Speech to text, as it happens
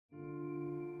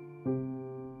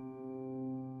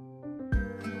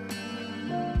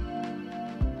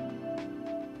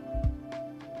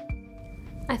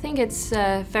I think it's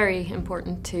very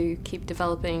important to keep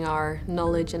developing our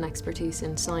knowledge and expertise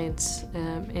in science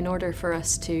in order for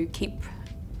us to keep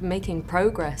making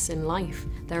progress in life.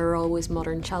 There are always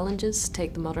modern challenges.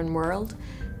 Take the modern world.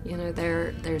 You know,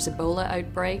 there's Ebola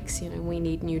outbreaks. You know, we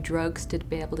need new drugs to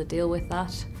be able to deal with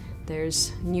that.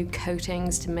 There's new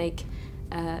coatings to make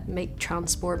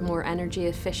transport more energy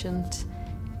efficient.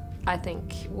 I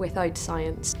think without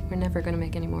science, we're never going to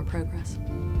make any more progress.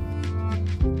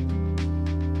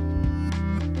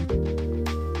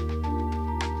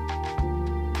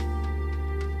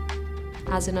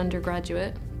 As an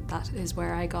undergraduate, that is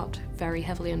where I got very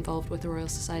heavily involved with the Royal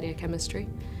Society of Chemistry,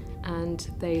 and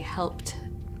they helped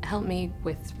me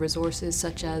with resources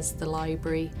such as the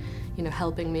library, you know,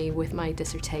 helping me with my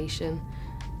dissertation,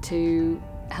 to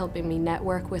helping me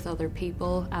network with other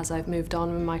people as I've moved on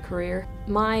in my career.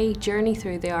 My journey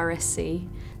through the RSC,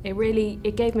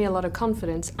 it gave me a lot of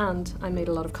confidence, and I made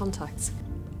a lot of contacts.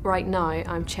 Right now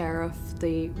I'm chair of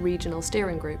the regional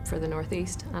steering group for the North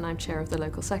East, and I'm chair of the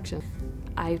local section.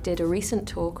 I did a recent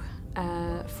talk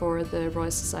for the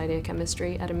Royal Society of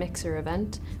Chemistry at a mixer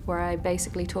event where I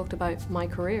basically talked about my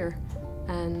career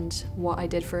and what I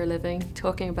did for a living,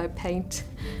 talking about paint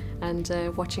and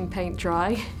watching paint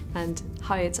dry and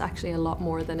how it's actually a lot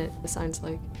more than it sounds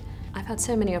like. I've had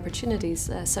so many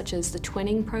opportunities, such as the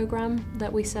twinning program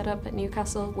that we set up at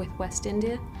Newcastle with West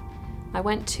India. I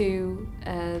went to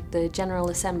the General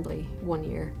Assembly one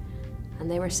year, and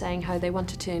they were saying how they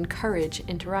wanted to encourage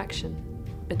interaction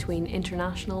between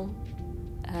international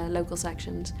local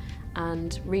sections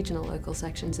and regional local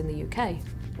sections in the UK.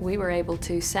 We were able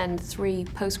to send 3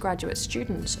 postgraduate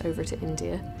students over to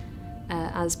India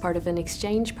as part of an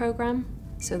exchange program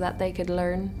so that they could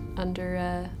learn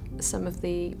under some of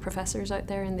the professors out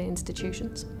there in the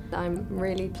institutions. I'm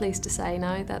really pleased to say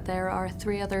now that there are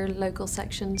 3 other local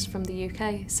sections from the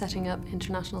UK setting up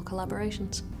international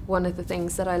collaborations. One of the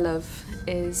things that I love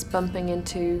is bumping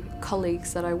into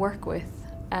colleagues that I work with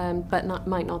but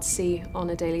might not see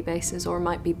on a daily basis, or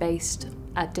might be based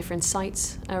at different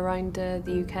sites around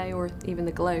the UK or even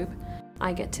the globe.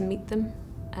 I get to meet them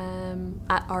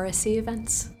at RSC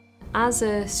events. As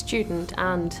a student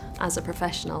and as a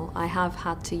professional, I have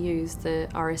had to use the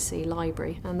RSC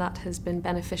library, and that has been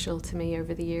beneficial to me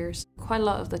over the years. Quite a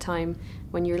lot of the time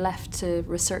when you're left to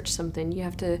research something, you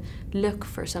have to look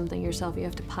for something yourself, you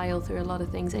have to pile through a lot of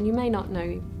things, and you may not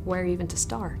know where even to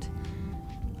start.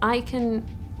 I can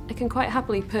quite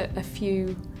happily put a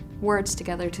few words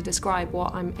together to describe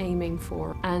what I'm aiming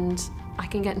for, and I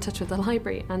can get in touch with the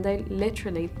library and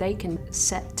they can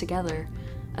set together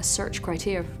a search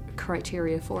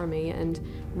criteria for me and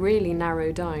really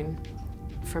narrow down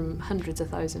from hundreds of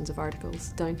thousands of articles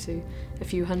down to a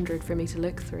few hundred for me to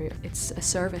look through. It's a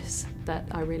service that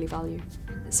I really value.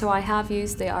 So I have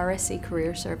used the RSC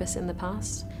Career Service in the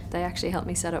past. They actually helped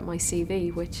me set up my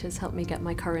CV, which has helped me get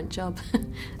my current job.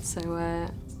 So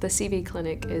the CV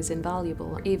clinic is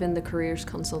invaluable. Even the careers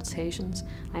consultations,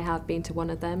 I have been to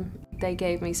one of them. They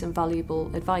gave me some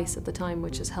valuable advice at the time,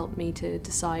 which has helped me to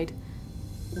decide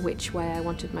which way I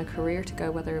wanted my career to go,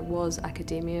 whether it was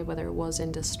academia, whether it was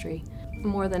industry.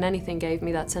 More than anything, gave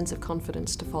me that sense of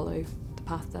confidence to follow the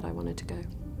path that I wanted to go.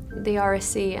 The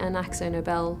RSC and Akzo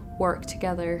Nobel work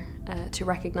together to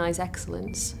recognise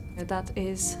excellence. That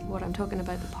is what I'm talking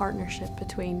about, the partnership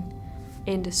between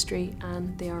industry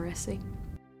and the RSC.